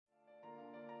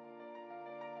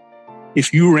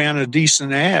If you ran a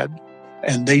decent ad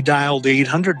and they dialed the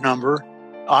 800 number,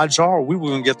 odds are we were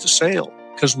going to get the sale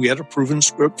because we had a proven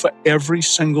script for every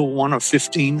single one of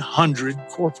 1,500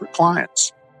 corporate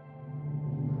clients.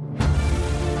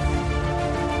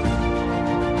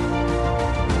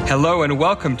 Hello and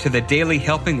welcome to the Daily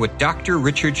Helping with Dr.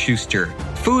 Richard Schuster.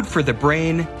 Food for the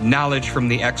brain, knowledge from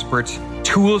the experts,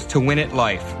 tools to win at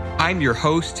life. I'm your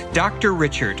host, Dr.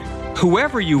 Richard.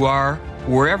 Whoever you are,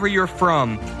 wherever you're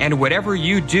from, and whatever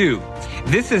you do,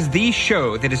 this is the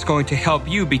show that is going to help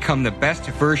you become the best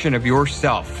version of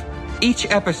yourself. Each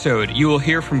episode, you will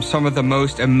hear from some of the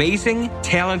most amazing,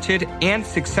 talented, and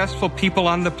successful people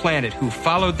on the planet who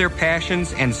followed their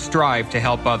passions and strive to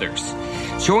help others.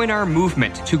 Join our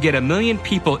movement to get 1 million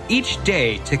people each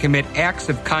day to commit acts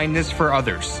of kindness for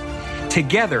others.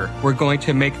 Together, we're going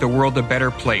to make the world a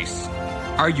better place.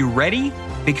 Are you ready?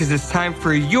 Because it's time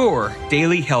for your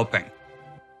Daily Helping.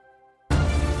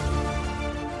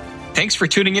 Thanks for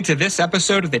tuning into this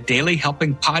episode of the Daily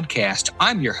Helping Podcast.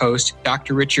 I'm your host,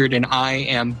 Dr. Richard, and I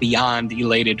am beyond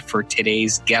elated for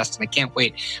today's guest, and I can't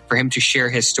wait for him to share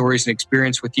his stories and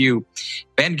experience with you.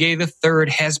 Ben Gay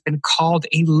III has been called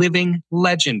a living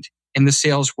legend in the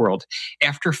sales world.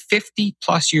 After 50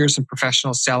 plus years in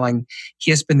professional selling, he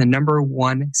has been the number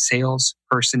one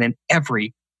salesperson in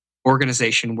every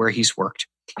organization where he's worked.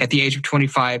 At the age of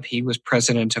 25, he was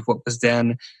president of what was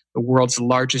then the world's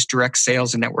largest direct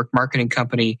sales and network marketing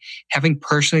company, having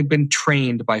personally been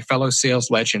trained by fellow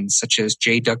sales legends such as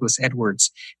J. Douglas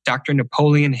Edwards, Dr.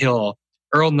 Napoleon Hill,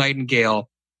 Earl Nightingale,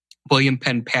 William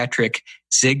Penn Patrick,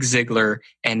 Zig Ziglar,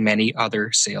 and many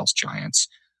other sales giants.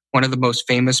 One of the most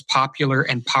famous, popular,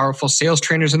 and powerful sales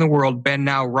trainers in the world, Ben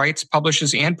now writes,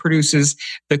 publishes, and produces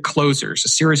The Closers, a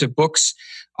series of books,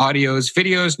 audios,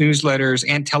 videos, newsletters,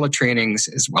 and teletrainings,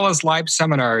 as well as live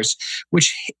seminars,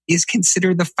 which is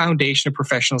considered the foundation of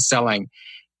professional selling.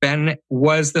 Ben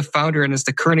was the founder and is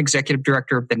the current executive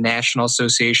director of the National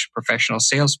Association of Professional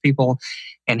Salespeople,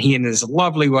 and he and his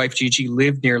lovely wife, Gigi,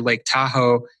 live near Lake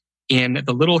Tahoe in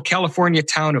the little California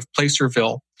town of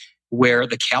Placerville, where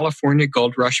the California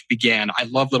Gold Rush began. I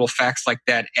love little facts like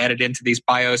that added into these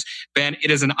bios. Ben, it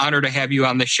is an honor to have you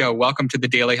on the show. Welcome to the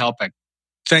Daily Helping.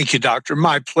 Thank you, Doctor.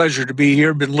 My pleasure to be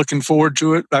here. Been looking forward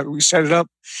to it. We set it up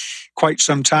quite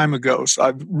some time ago, so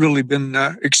I've really been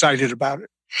excited about it.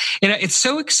 You know, it's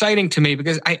so exciting to me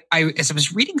because I as I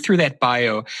was reading through that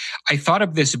bio, I thought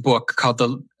of this book called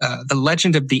The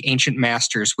Legend of the Ancient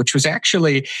Masters, which was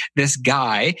actually this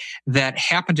guy that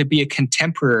happened to be a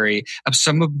contemporary of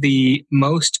some of the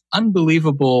most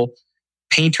unbelievable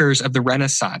painters of the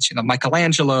Renaissance, you know,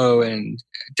 Michelangelo and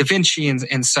Da Vinci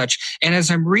and such. And as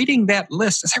I'm reading that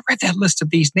list, as I read that list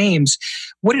of these names,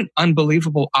 what an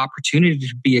unbelievable opportunity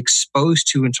to be exposed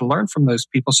to and to learn from those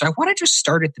people. So I want to just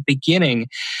start at the beginning.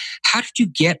 How did you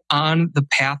get on the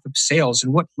path of sales,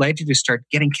 and what led you to start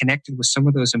getting connected with some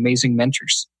of those amazing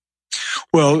mentors?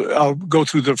 Well, I'll go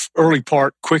through the early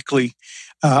part quickly.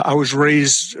 I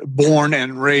was born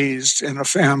and raised in a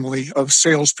family of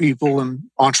salespeople and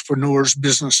entrepreneurs,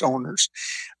 business owners.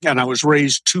 And I was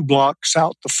raised 2 blocks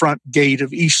out the front gate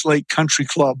of East Lake Country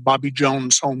Club, Bobby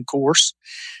Jones' home course.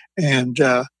 And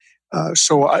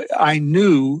so I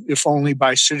knew, if only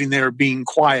by sitting there being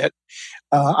quiet,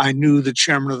 I knew the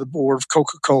chairman of the board of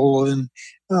Coca-Cola and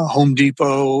Home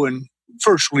Depot and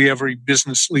virtually every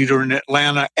business leader in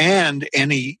Atlanta and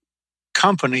any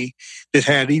company that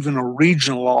had even a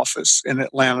regional office in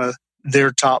Atlanta.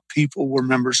 Their top people were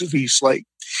members of East Lake.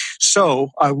 So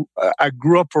I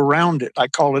grew up around it. I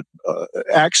call it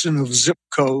accident of zip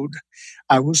code.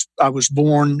 I was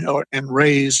born and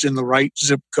raised in the right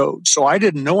zip code. So I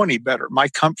didn't know any better. My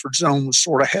comfort zone was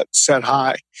sort of set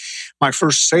high. My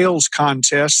first sales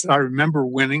contest that I remember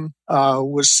winning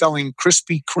was selling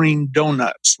Krispy Kreme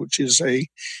donuts, which is a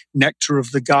nectar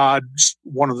of the gods,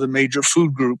 one of the major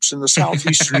food groups in the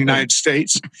southeastern United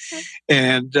States.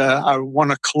 And I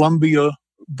won a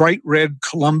bright red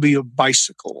Columbia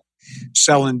bicycle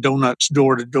selling donuts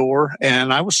door to door.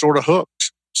 And I was sort of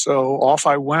hooked. So off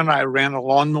I went. I ran a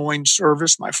lawn mowing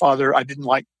service. I didn't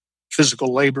like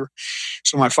physical labor.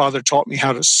 So my father taught me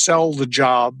how to sell the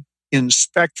job,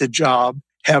 inspect the job,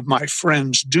 have my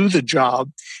friends do the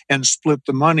job, and split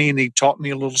the money. And he taught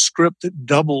me a little script that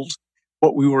doubled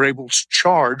what we were able to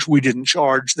charge. We didn't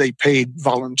charge. They paid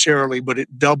voluntarily, but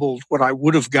it doubled what I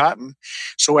would have gotten.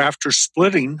 So after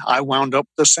splitting, I wound up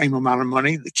the same amount of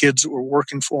money. The kids that were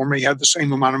working for me had the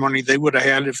same amount of money they would have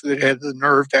had if they had the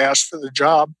nerve to ask for the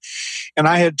job. And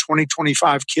I had 20,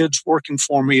 25 kids working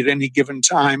for me at any given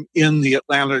time in the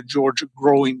Atlanta, Georgia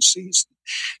growing season.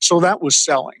 So that was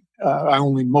selling. I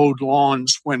only mowed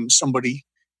lawns when somebody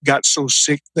got so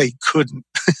sick they couldn't.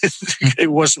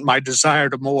 It wasn't my desire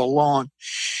to mow a lawn.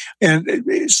 And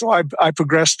so I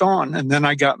progressed on. And then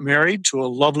I got married to a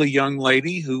lovely young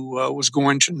lady who was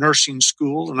going to nursing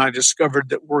school. And I discovered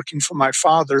that working for my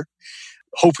father,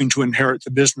 hoping to inherit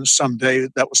the business someday,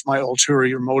 that was my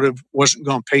ulterior motive, wasn't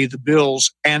going to pay the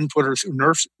bills and put her through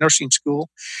nursing school.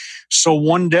 So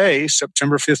one day,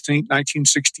 September 15th,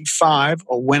 1965,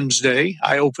 a Wednesday,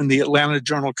 I opened the Atlanta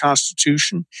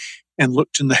Journal-Constitution and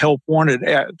looked in the help wanted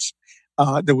ads.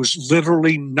 There was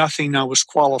literally nothing I was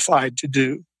qualified to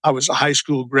do. I was a high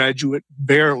school graduate,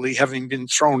 barely, having been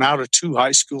thrown out of 2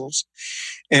 high schools.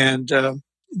 And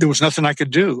there was nothing I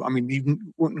could do. I mean,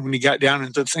 even when you got down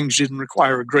into things didn't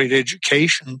require a great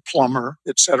education, plumber,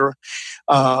 etc.,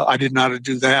 I didn't know how to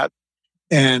do that.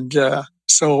 And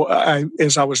so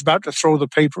as I was about to throw the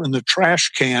paper in the trash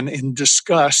can in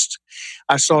disgust,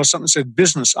 I saw something that said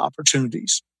business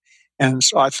opportunities. And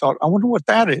so I thought, I wonder what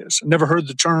that is. I never heard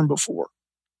the term before.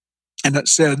 And it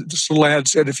said, this little ad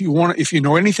said, if you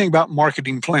know anything about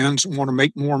marketing plans and want to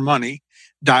make more money,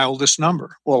 dial this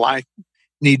number. Well, I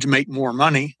need to make more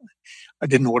money. I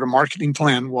didn't know what a marketing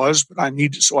plan was, but I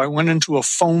needed. So I went into a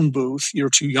phone booth. You're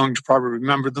too young to probably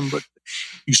remember them, but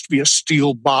it used to be a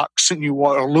steel box and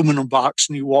aluminum box,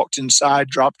 and you walked inside,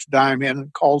 dropped a dime in,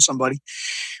 and called somebody.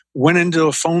 Went into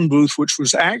a phone booth, which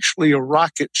was actually a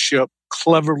rocket ship,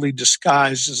 cleverly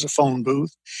disguised as a phone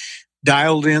booth.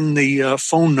 Dialed in the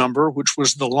phone number, which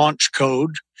was the launch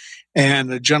code.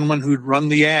 And a gentleman who'd run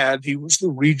the ad, he was the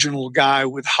regional guy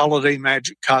with Holiday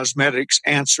Magic Cosmetics,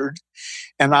 answered.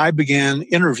 And I began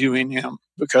interviewing him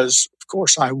because, of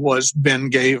course, I was Ben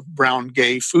Gay of Brown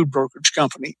Gay Food Brokerage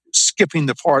Company, skipping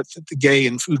the part that the gay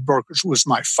in food brokerage was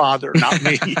my father, not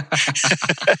me.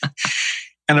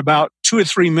 And about 2 or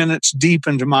 3 minutes deep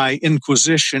into my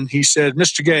inquisition, he said,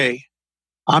 Mr. Gay,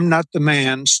 I'm not the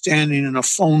man standing in a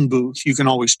phone booth. You can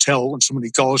always tell when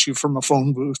somebody calls you from a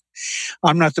phone booth.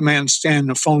 I'm not the man standing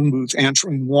in a phone booth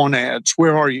answering want ads.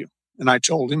 Where are you? And I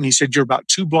told him. He said, you're about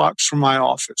 2 blocks from my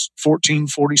office,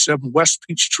 1447 West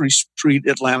Peachtree Street,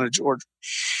 Atlanta, Georgia.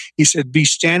 He said, be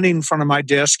standing in front of my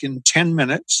desk in 10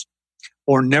 minutes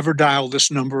or never dial this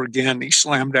number again. He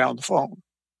slammed down the phone.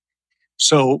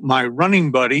 So my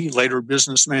running buddy, later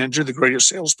business manager, the greatest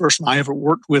salesperson I ever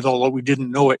worked with, although we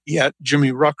didn't know it yet,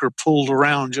 Jimmy Rucker, pulled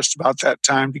around just about that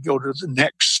time to go to the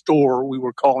next store we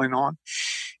were calling on.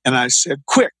 And I said,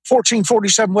 quick,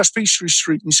 1447 West Peachtree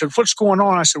Street. And he said, what's going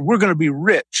on? I said, we're going to be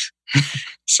rich.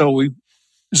 So we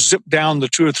zipped down the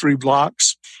 2 or 3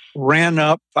 blocks, ran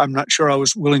up. I'm not sure I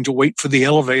was willing to wait for the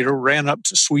elevator, ran up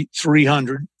to suite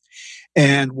 300.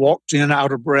 And walked in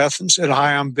out of breath and said,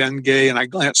 hi, I'm Ben Gay. And I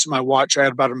glanced at my watch. I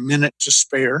had about a minute to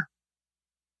spare.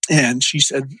 And she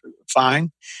said,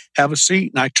 fine, have a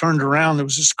seat. And I turned around. There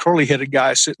was this curly-headed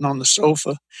guy sitting on the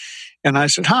sofa. And I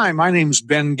said, hi, my name's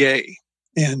Ben Gay.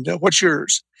 And what's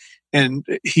yours? And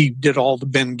he did all the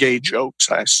Ben Gay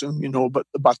jokes, I assume,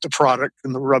 about the product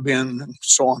and the rub-in and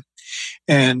so on.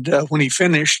 And when he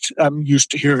finished, I'm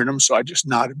used to hearing him, so I just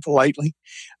nodded politely.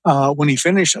 When he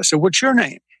finished, I said, what's your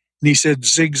name? And he said,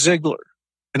 Zig Ziglar.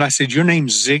 And I said, your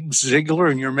name's Zig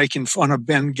Ziglar and you're making fun of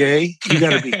Ben Gay? You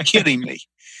got to be kidding me.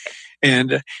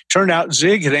 And turned out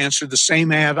Zig had answered the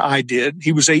same ad I did.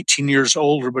 He was 18 years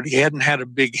older, but he hadn't had a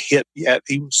big hit yet.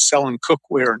 He was selling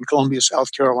cookware in Columbia,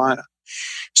 South Carolina.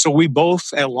 So we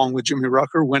both, along with Jimmy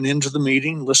Rucker, went into the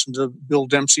meeting, listened to Bill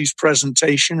Dempsey's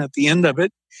presentation. At the end of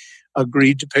it,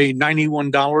 agreed to pay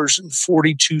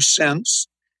 $91.42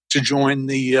 to join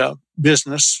the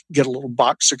business, get a little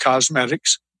box of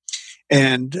cosmetics.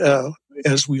 And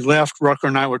as we left, Rucker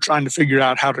and I were trying to figure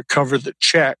out how to cover the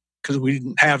check because we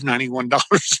didn't have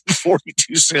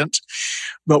 $91.42,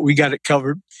 but we got it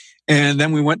covered. And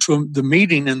then we went to the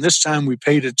meeting, and this time we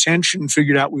paid attention,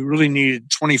 figured out we really needed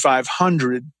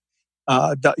 $2,500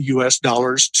 US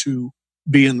dollars to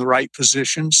be in the right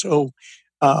position. So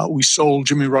we sold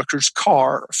Jimmy Rucker's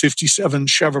car, a 57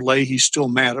 Chevrolet. He's still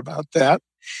mad about that.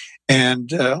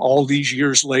 And all these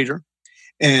years later,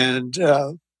 and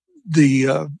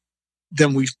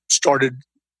then we started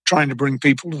trying to bring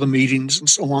people to the meetings and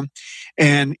so on.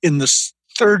 And in the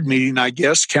 3rd meeting, I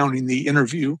guess, counting the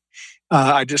interview,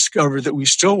 I discovered that we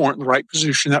still weren't in the right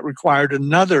position. That required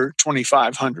another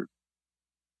 $2,500.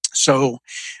 So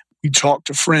we talked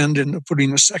a friend into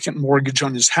putting a second mortgage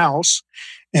on his house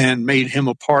and made him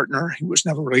a partner. He was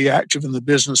never really active in the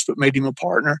business, but made him a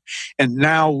partner. And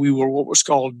now we were what was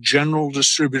called general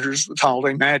distributors with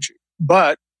Holiday Magic.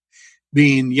 But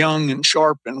being young and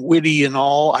sharp and witty and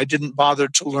all, I didn't bother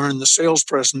to learn the sales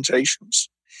presentations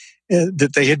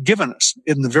that they had given us.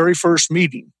 In the very first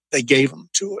meeting, they gave them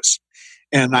to us.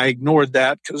 And I ignored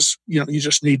that because, you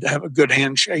just need to have a good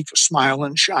handshake, a smile,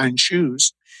 and shine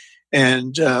shoes.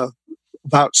 And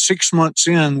about 6 months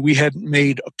in, we hadn't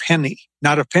made a penny.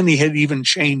 Not a penny had even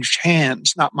changed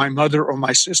hands. Not my mother or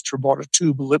my sister bought a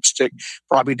tube of lipstick.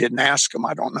 Probably didn't ask them.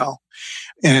 I don't know.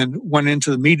 And went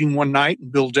into the meeting one night,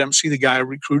 and Bill Dempsey, the guy who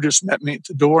recruited us, met me at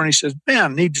the door, and he said,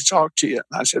 "Man, I need to talk to you."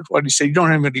 And I said, "What?" He said, "You don't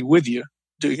have anybody with you,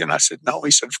 do you?" And I said, "No."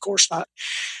 He said, "Of course not.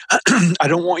 I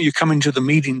don't want you coming to the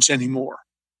meetings anymore."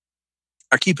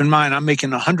 Now, keep in mind, I'm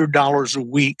making $100 a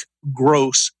week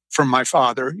gross from my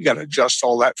father. You got to adjust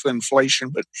all that for inflation,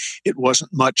 but it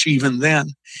wasn't much even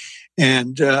then.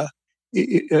 And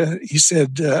he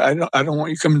said, I don't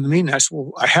want you coming to the meeting. I said,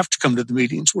 "Well, I have to come to the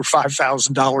meetings. We're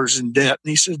 $5,000 in debt." And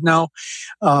he said, "No,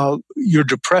 you're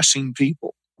depressing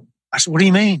people." I said, "What do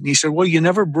you mean?" He said, "Well, you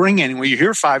never bring anyone. You're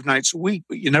here 5 nights a week,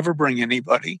 but you never bring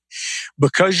anybody.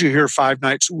 Because you're here 5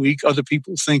 nights a week, other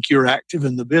people think you're active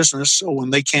in the business. So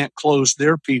when they can't close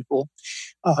their people,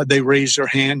 they raise their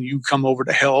hand. You come over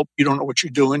to help. You don't know what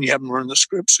you're doing. You haven't learned the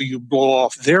script, so you blow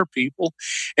off their people.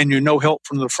 And you're no help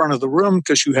from the front of the room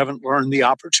because you haven't learned the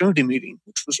opportunity meeting,"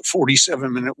 which was a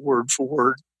 47-minute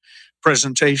word-for-word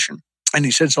presentation. And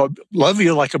he said, "So I love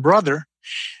you like a brother,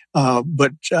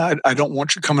 but I don't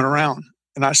want you coming around."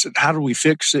 And I said, "How do we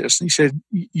fix this?" And he said,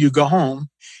 "You go home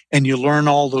and you learn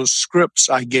all those scripts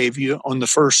I gave you on the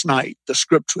first night, the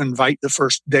script to invite the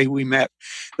first day we met,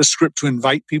 the script to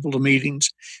invite people to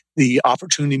meetings, the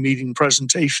opportunity meeting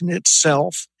presentation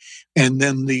itself, and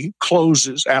then the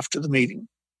closes after the meeting."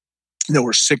 There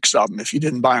were 6 of them. If you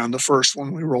didn't buy on the first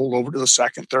one, we rolled over to the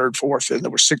second, third, fourth, and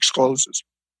there were 6 closes.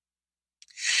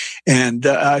 And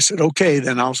I said, "Okay,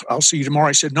 then I'll see you tomorrow."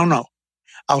 He said, No,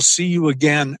 "I'll see you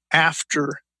again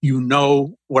after you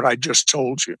know what I just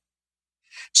told you."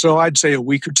 So I'd say a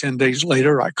week or 10 days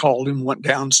later, I called him, went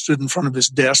down, stood in front of his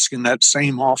desk in that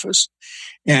same office,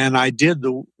 and I did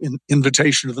the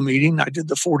invitation to the meeting. I did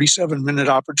the 47-minute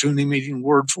opportunity meeting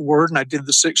word for word, and I did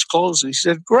the 6 closes. He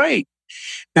said, "Great.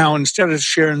 Now, instead of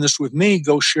sharing this with me,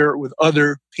 go share it with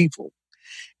other people."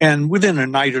 And within a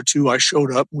night or two, I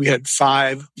showed up. We had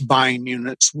 5 buying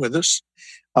units with us.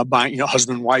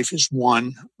 Husband and wife is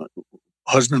 1.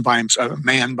 Husband by himself, a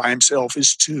man by himself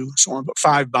is 2. So on, but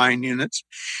 5 buying units.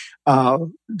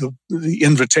 The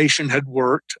invitation had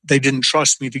worked. They didn't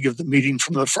trust me to give the meeting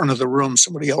from the front of the room.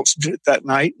 Somebody else did it that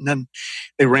night. And then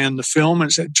they ran the film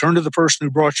and said, "Turn to the person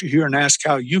who brought you here and ask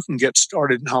how you can get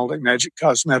started in Holiday Magic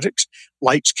Cosmetics."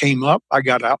 Lights came up. I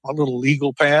got out my little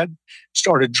legal pad,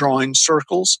 started drawing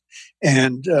circles.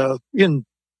 And in,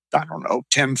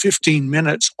 10, 15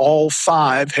 minutes, all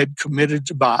 5 had committed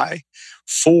to buy.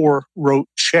 4 wrote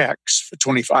checks for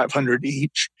 $2,500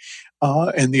 each.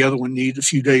 And the other one needed a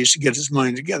few days to get his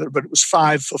money together, but it was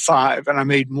 5 for 5. And I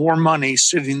made more money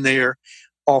sitting there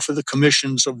off of the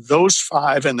commissions of those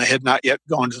 5. And they had not yet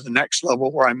gone to the next level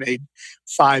where I made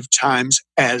 5 times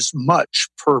as much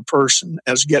per person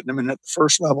as getting them in at the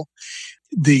first level.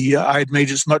 I had made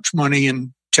as much money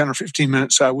in 10 or 15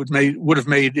 minutes I would have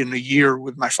made in a year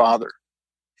with my father.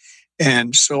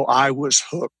 And so I was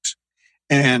hooked.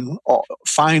 And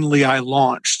finally I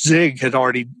launched. Zig had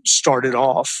already started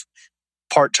off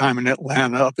part-time in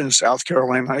Atlanta, up in South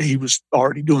Carolina. He was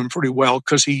already doing pretty well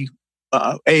because he,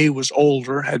 A, was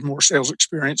older, had more sales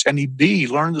experience, and he, B,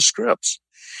 learned the scripts.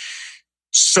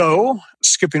 So,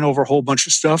 skipping over a whole bunch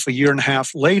of stuff, a year and a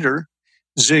half later,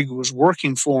 Zig was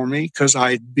working for me because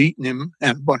I had beaten him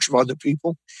and a bunch of other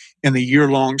people in a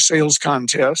year-long sales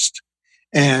contest.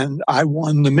 And I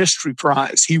won the mystery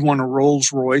prize. He won a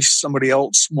Rolls Royce. Somebody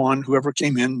else won, whoever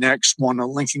came in next, won a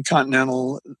Lincoln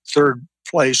Continental, 3rd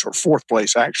place or 4th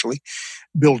place, actually.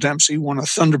 Bill Dempsey won a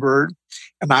Thunderbird.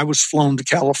 And I was flown to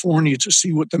California to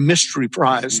see what the mystery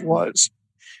prize was.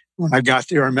 When I got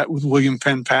there, I met with William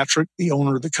Penpatrick, the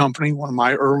owner of the company, one of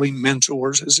my early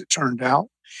mentors, as it turned out.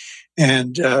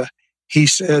 And he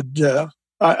said,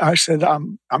 I said,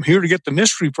 I'm here to get the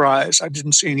mystery prize. I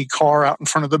didn't see any car out in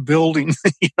front of the building.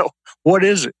 What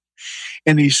is it?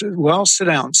 And he said, "Well, sit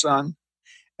down, son."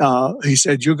 He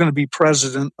said, "You're going to be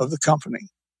president of the company."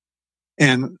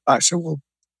 And I said, "Well,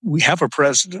 we have a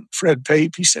president, Fred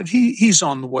Pape." He said, he's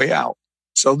on the way out.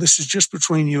 So this is just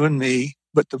between you and me.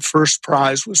 But the first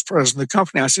prize was president of the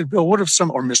company. I said, "Bill, what if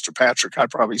or Mr. Patrick," I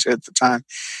probably said at the time,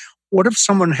 "what if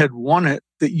someone had won it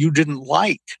that you didn't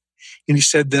like?" And he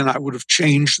said, "Then I would have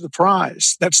changed the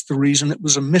prize. That's the reason it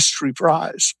was a mystery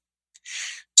prize."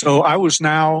 So I was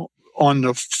now on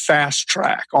the fast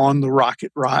track, on the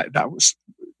rocket ride. I was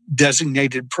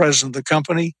designated president of the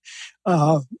company.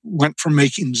 went from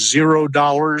making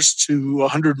 $0 to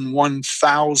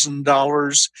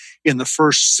 $101,000 in the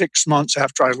first 6 months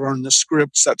after I learned the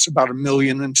scripts. That's about $1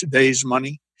 million in today's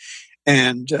money.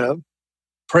 And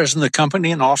president of the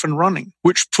company and off and running,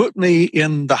 which put me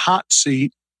in the hot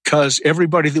seat because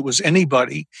everybody that was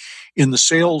anybody in the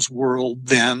sales world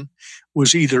then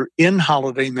was either in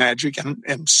Holiday Magic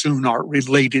and soon are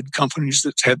related companies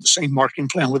that had the same marketing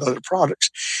plan with other products.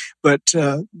 But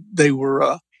they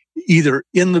were either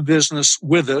in the business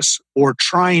with us or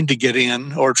trying to get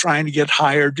in or trying to get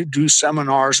hired to do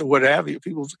seminars or what have you.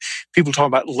 People talk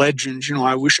about legends.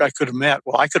 I wish I could have met.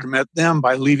 Well, I could have met them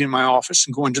by leaving my office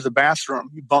and going to the bathroom.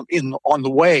 You bump in on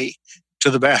the way to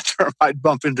the bathroom. I'd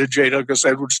bump into J. Douglas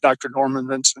Edwards, Dr. Norman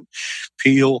Vincent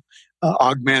Peale,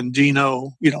 Og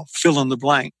Mandino, fill in the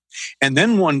blank. And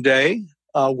then one day,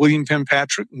 William Penn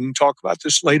Patrick, and we can talk about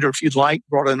this later if you'd like,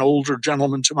 brought an older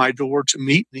gentleman to my door to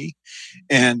meet me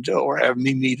or have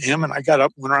me meet him. And I got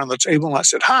up, went around the table, and I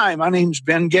said, "Hi, my name's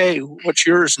Ben Gay. What's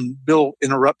yours?" And Bill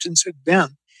interrupted and said,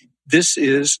 "Ben, this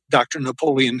is Dr.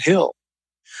 Napoleon Hill."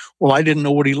 Well, I didn't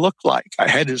know what he looked like. I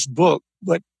had his book,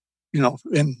 but,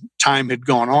 and time had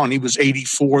gone on. He was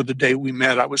 84 the day we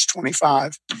met. I was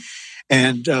 25.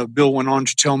 And Bill went on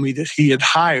to tell me that he had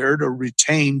hired or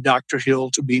retained Dr. Hill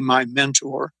to be my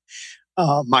mentor,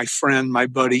 my friend, my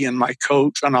buddy, and my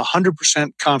coach on a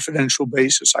 100% confidential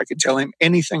basis. I could tell him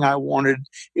anything I wanted.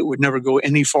 It would never go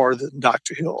any farther than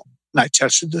Dr. Hill. And I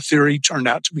tested the theory, turned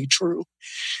out to be true.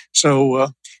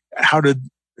 So how did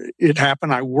it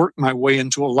happened? I worked my way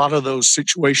into a lot of those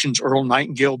situations. Earl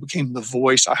Nightingale became the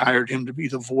voice. I hired him to be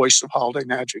the voice of Holiday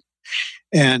Magic.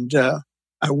 And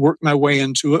I worked my way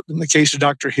into it. In the case of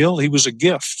Dr. Hill, he was a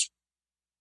gift.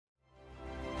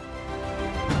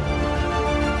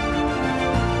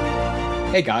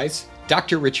 Hey guys,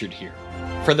 Dr. Richard here.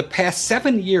 For the past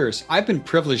 7 years, I've been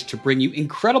privileged to bring you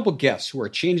incredible guests who are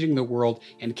changing the world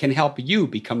and can help you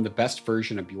become the best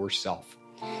version of yourself.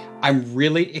 I'm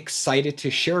really excited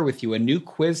to share with you a new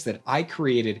quiz that I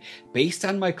created based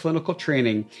on my clinical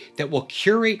training that will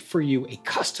curate for you a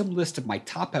custom list of my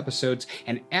top episodes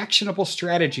and actionable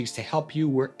strategies to help you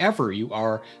wherever you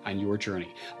are on your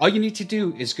journey. All you need to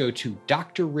do is go to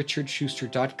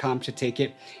drrichardschuster.com to take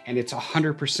it, and it's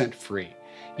 100% free.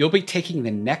 You'll be taking the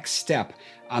next step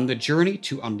on the journey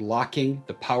to unlocking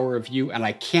the power of you, and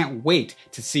I can't wait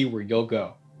to see where you'll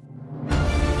go.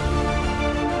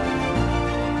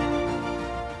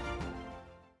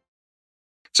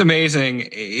 It's amazing.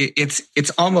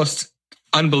 It's almost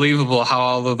unbelievable how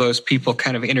all of those people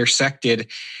kind of intersected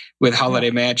with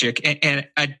Holiday Magic. And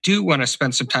I do want to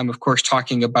spend some time, of course,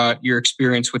 talking about your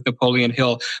experience with Napoleon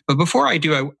Hill. But before I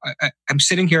do, I'm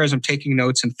sitting here as I'm taking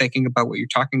notes and thinking about what you're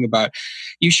talking about.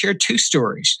 You shared two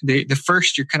stories. The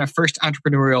first, your kind of first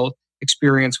entrepreneurial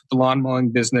experience with the lawn mowing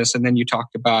business, and then you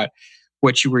talked about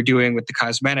what you were doing with the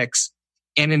cosmetics.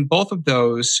 And in both of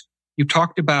those, you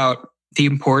talked about the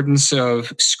importance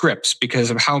of scripts because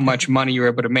of how much money you're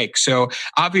able to make. So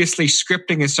obviously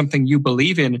scripting is something you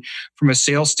believe in from a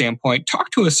sales standpoint. Talk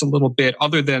to us a little bit,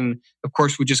 other than, of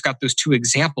course, we just got those two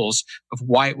examples of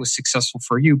why it was successful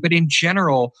for you. But in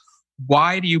general,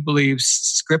 why do you believe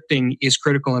scripting is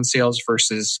critical in sales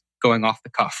versus going off the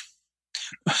cuff?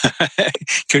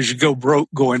 Because you go broke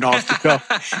going off the cuff.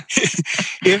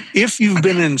 If you've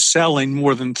been in selling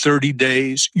more than 30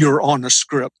 days, you're on a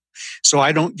script. So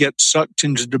I don't get sucked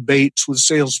into debates with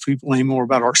salespeople anymore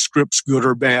about are scripts good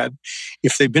or bad.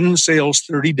 If they've been in sales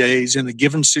 30 days in a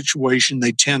given situation,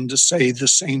 they tend to say the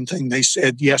same thing they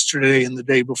said yesterday and the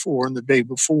day before and the day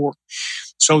before.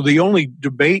 So the only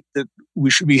debate that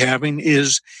we should be having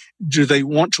is, do they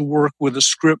want to work with a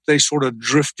script they sort of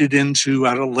drifted into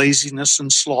out of laziness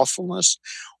and slothfulness?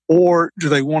 Or do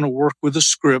they want to work with a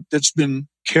script that's been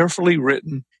carefully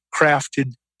written,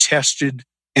 crafted, tested,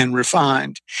 and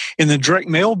refined? In the direct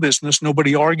mail business,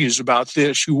 nobody argues about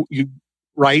this. You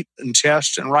write and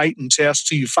test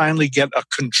till you finally get a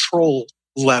control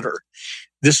letter.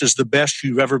 This is the best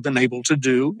you've ever been able to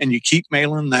do, and you keep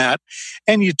mailing that,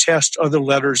 and you test other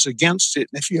letters against it.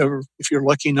 And if you're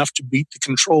lucky enough to beat the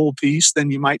control piece,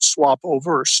 then you might swap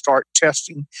over or start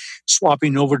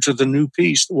swapping over to the new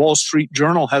piece. The Wall Street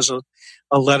Journal has a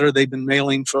letter they've been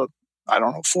mailing for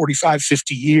 45,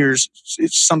 50 years.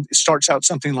 It starts out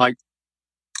something like,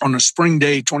 on a spring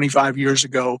day 25 years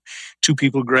ago, 2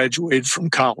 people graduated from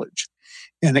college.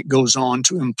 And it goes on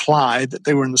to imply that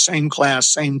they were in the same class,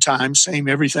 same time, same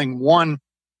everything. One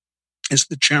is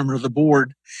the chairman of the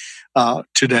board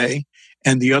today,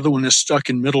 and the other one is stuck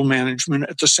in middle management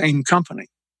at the same company.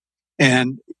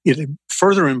 And it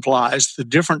further implies the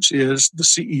difference is the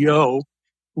CEO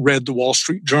read the Wall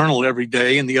Street Journal every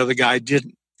day and the other guy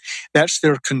didn't. That's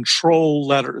their control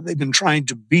letter. They've been trying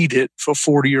to beat it for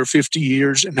 40 or 50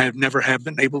 years and have never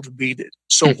been able to beat it.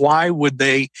 So why would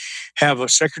they have a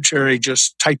secretary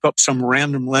just type up some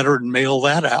random letter and mail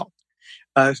that out?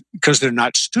 Because they're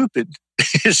not stupid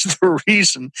is the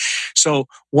reason. So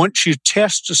once you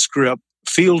test a script,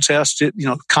 field test it,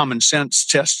 common sense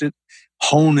test it,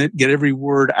 hone it, get every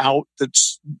word out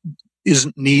that's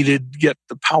isn't needed, get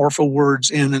the powerful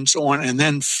words in and so on, and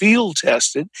then field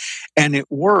test it, and it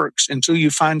works until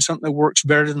you find something that works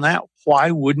better than that.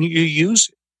 Why wouldn't you use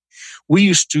it? We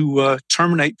used to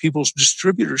terminate people's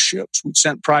distributorships. We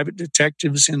sent private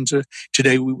detectives into,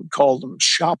 today we would call them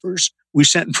shoppers. We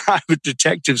sent private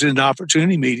detectives into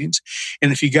opportunity meetings,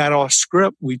 and if you got off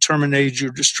script, we terminated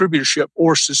your distributorship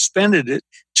or suspended it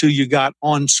till you got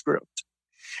on script.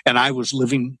 And I was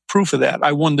living proof of that.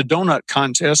 I won the donut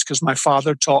contest because my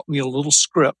father taught me a little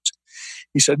script.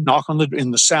 He said,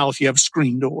 in the South, you have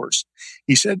screen doors.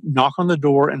 He said, knock on the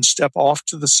door and step off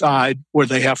to the side where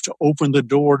they have to open the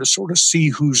door to sort of see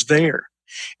who's there.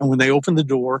 And when they open the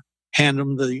door, hand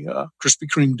them the Krispy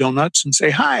Kreme donuts and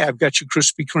say, hi, I've got your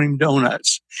Krispy Kreme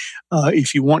donuts.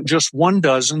 If you want just 1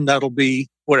 dozen, that'll be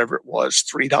whatever it was,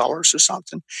 $3 or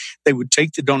something. They would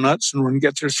take the donuts and run and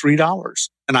get their $3.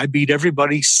 And I beat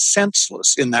everybody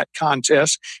senseless in that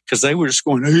contest because they were just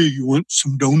going, hey, you want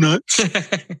some donuts?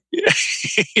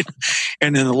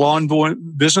 And in the law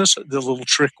enforcement business, the little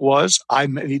trick was I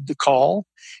made the call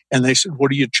and they said,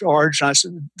 what do you charge? And I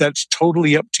said, that's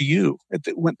totally up to you. At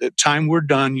the time we're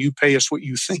done, you pay us what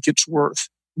you think it's worth.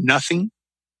 Nothing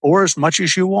or as much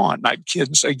as you want. And I'd kid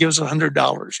and say, give us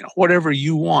 $100, whatever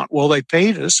you want. Well, they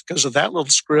paid us because of that little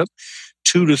script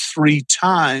 2 to 3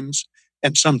 times,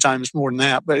 and sometimes more than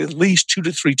that, but at least 2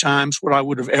 to 3 times what I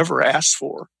would have ever asked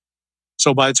for.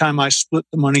 So by the time I split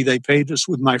the money they paid us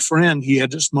with my friend, he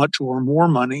had as much or more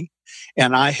money,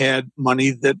 and I had money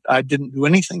that I didn't do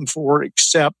anything for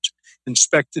except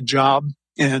inspect the job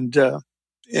and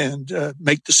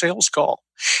make the sales call.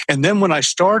 And then when I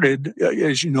started,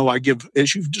 as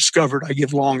you've discovered, I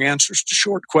give long answers to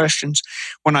short questions.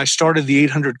 When I started the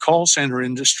 800 call center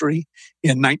industry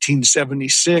in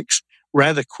 1976,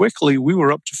 rather quickly, we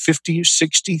were up to 50,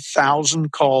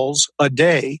 60,000 calls a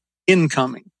day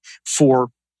incoming for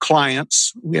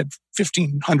clients. We had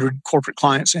 1,500 corporate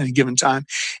clients at any given time.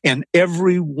 And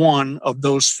every one of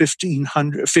those 50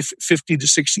 to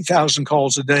 60,000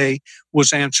 calls a day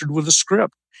was answered with a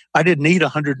script. I didn't need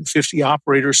 150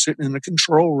 operators sitting in the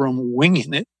control room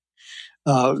winging it.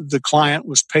 The client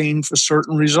was paying for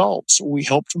certain results. We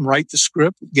helped them write the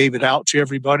script, gave it out to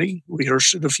everybody,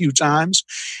 rehearsed it a few times,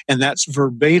 and that's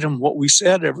verbatim what we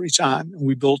said every time. And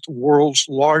we built the world's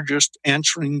largest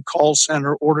answering call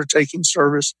center order taking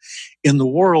service in the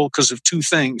world because of 2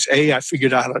 things. A, I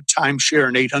figured out a timeshare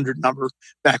an 800 number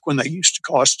back when they used to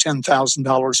cost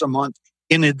 $10,000 a month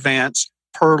in advance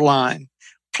per line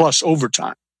plus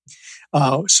overtime.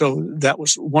 So that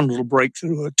was one little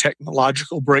breakthrough, a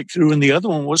technological breakthrough. And the other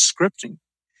one was scripting.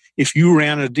 If you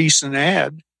ran a decent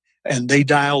ad and they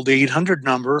dialed the 800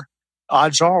 number,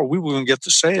 odds are we were going to get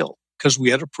the sale because we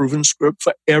had a proven script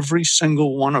for every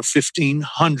single one of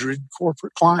 1,500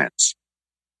 corporate clients.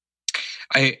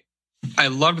 I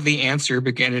loved the answer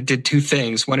because it did 2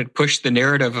 things. One, it pushed the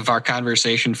narrative of our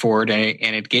conversation forward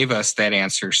and it gave us that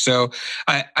answer. So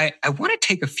I want to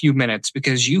take a few minutes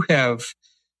because you have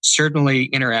certainly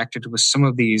interacted with some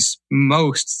of the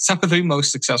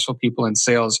most successful people in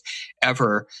sales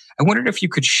ever. I wondered if you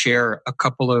could share a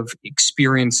couple of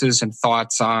experiences and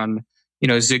thoughts on,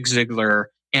 Zig Ziglar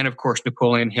and of course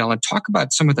Napoleon Hill, and talk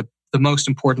about some of the most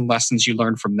important lessons you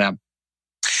learned from them.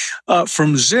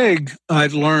 From Zig, I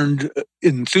learned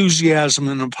enthusiasm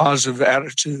and a positive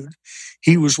attitude.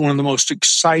 He was one of the most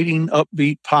exciting,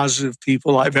 upbeat, positive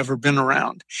people I've ever been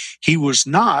around. He was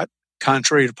not,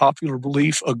 contrary to popular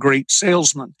belief, a great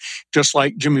salesman. Just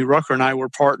like Jimmy Rucker and I were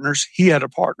partners, he had a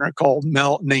partner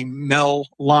named Mel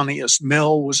Lanius.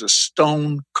 Mel was a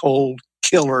stone cold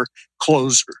killer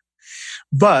closer.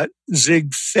 But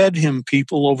Zig fed him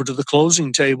people over to the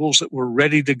closing tables that were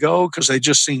ready to go because they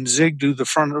just seen Zig do the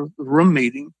front of the room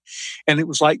meeting. And it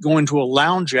was like going to a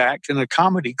lounge act in a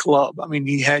comedy club. I mean,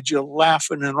 he had you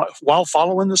laughing and while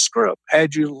following the script,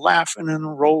 had you laughing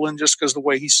and rolling just because the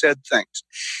way he said things.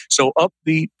 So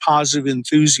upbeat, positive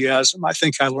enthusiasm, I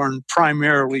think I learned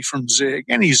primarily from Zig.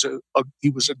 And he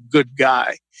was a good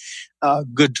guy,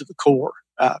 good to the core.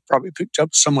 Probably picked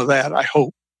up some of that, I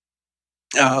hope.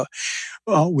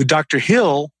 With Dr.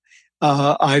 Hill,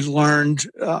 I learned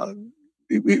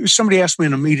somebody asked me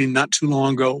in a meeting not too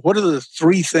long ago, what are the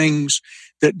 3 things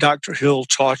that Dr. Hill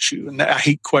taught you? And I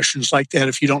hate questions like that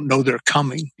if you don't know they're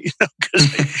coming,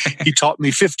 because he taught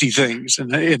me 50 things,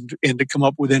 and to come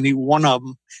up with any one of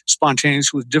them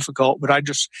spontaneously was difficult. But I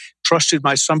just trusted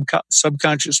my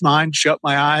subconscious mind, shut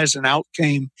my eyes, and out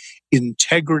came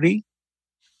integrity,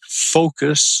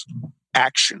 focus,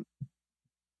 action.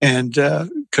 And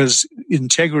because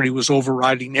integrity was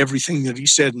overriding everything that he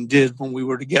said and did when we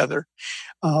were together.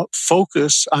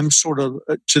 Focus, I'm sort of,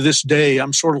 to this day,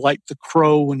 I'm sort of like the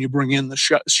crow when you bring in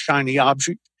the shiny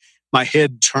object. My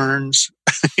head turns.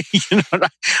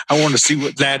 I want to see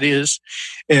what that is.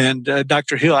 And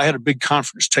Dr. Hill, I had a big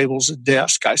conference table as a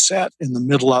desk. I sat in the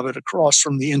middle of it across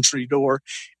from the entry door.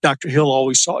 Dr. Hill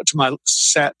always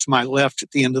sat to my left at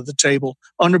the end of the table,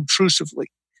 unobtrusively.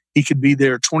 He could be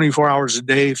there 24 hours a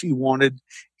day if he wanted.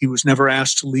 He was never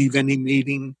asked to leave any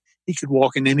meeting. He could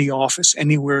walk in any office,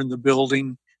 anywhere in the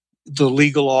building, the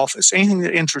legal office, anything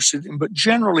that interested him. But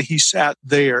generally, he sat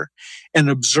there and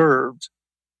observed.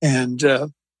 And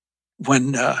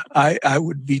when I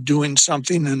would be doing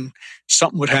something and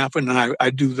something would happen, and I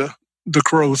do the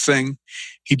crow thing,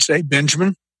 he'd say,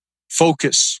 "Benjamin,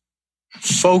 focus,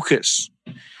 focus."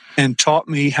 And taught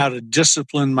me how to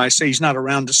discipline myself. He's not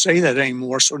around to say that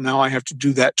anymore, so now I have to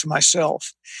do that to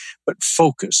myself. But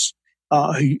focus.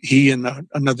 He and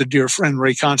another dear friend,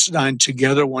 Ray Considine,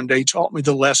 together one day taught me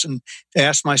the lesson to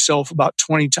ask myself about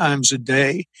 20 times a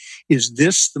day, is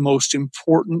this the most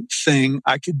important thing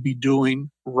I could be doing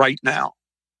right now?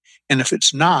 And if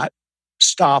it's not,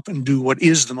 stop and do what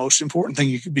is the most important thing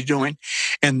you could be doing.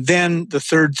 And then the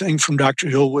third thing from Dr.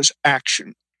 Hill was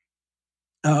action.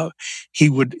 He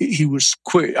was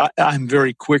quick. I'm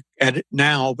very quick at it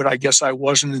now, but I guess I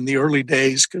wasn't in the early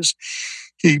days, because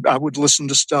I would listen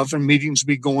to stuff and meetings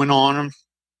be going on and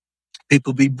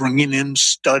people be bringing in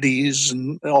studies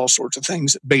and all sorts of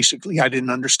things that basically I didn't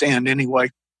understand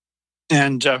anyway.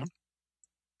 And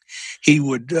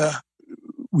we'd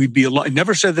be alone. He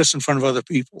never said this in front of other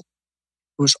people.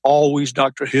 It was always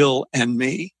Dr. Hill and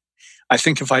me. I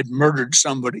think if I'd murdered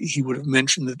somebody, he would have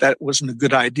mentioned that wasn't a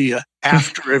good idea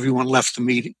after everyone left the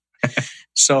meeting.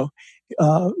 So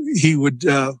we would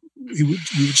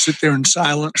sit there in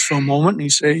silence for a moment, and he'd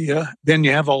say, "Ben,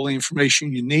 you have all the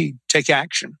information you need. Take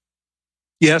action.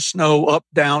 Yes, no, up,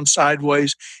 down,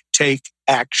 sideways. Take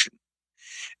action."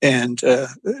 And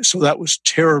so that was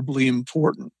terribly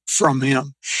important from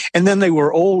him. And then they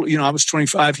were old. I was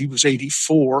 25, he was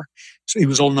 84, so he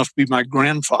was old enough to be my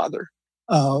grandfather.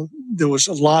 There was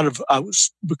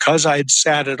because I had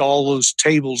sat at all those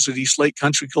tables at East Lake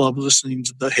Country Club listening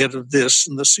to the head of this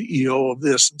and the CEO of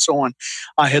this and so on,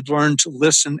 I had learned to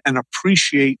listen and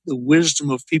appreciate the wisdom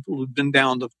of people who'd been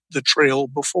down the trail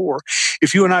before.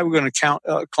 If you and I were going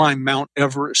to climb Mount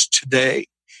Everest today,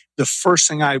 the first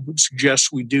thing I would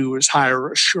suggest we do is hire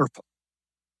a Sherpa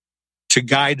to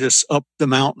guide us up the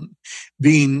mountain.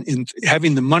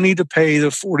 Having the money to pay the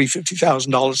 $40,000,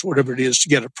 $50,000, whatever it is, to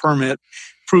get a permit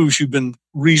proves you've been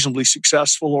reasonably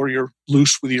successful, or you're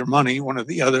loose with your money, one or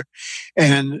the other,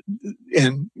 and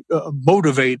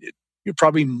motivated. You're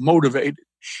probably motivated.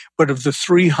 But of the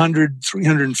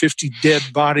 350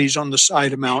 dead bodies on the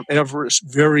side of Mount Everest,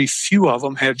 very few of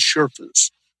them had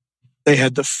Sherpas. They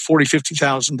had the $40,000,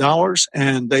 $50,000,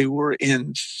 and they were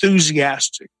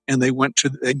enthusiastic, and they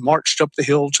marched up the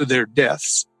hill to their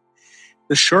deaths.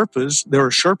 The Sherpas, there are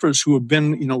Sherpas who have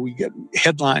been, we get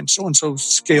headlines, so-and-so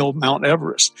scaled Mount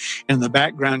Everest. And in the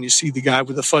background, you see the guy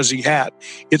with the fuzzy hat.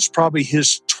 It's probably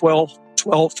his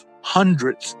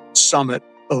 1,200th summit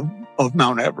of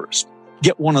Mount Everest.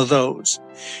 Get one of those.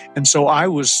 And so I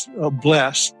was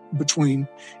blessed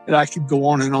and I could go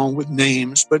on and on with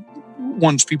names, but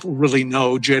ones people really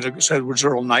know: J. Douglas Edwards,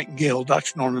 Earl Nightingale,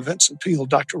 Dr. Norman Vincent Peale,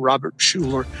 Dr. Robert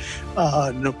Schuller,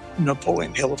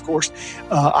 Napoleon Hill, of course.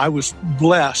 I was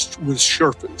blessed with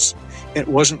Sherpas. It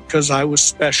wasn't because I was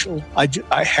special.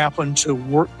 I happened to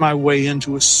work my way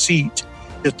into a seat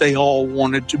that they all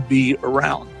wanted to be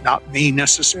around. Not me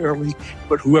necessarily,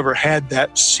 but whoever had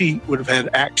that seat would have had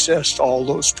access to all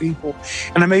those people.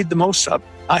 And I made the most of it.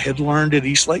 I had learned at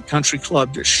East Lake Country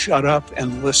Club to shut up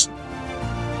and listen.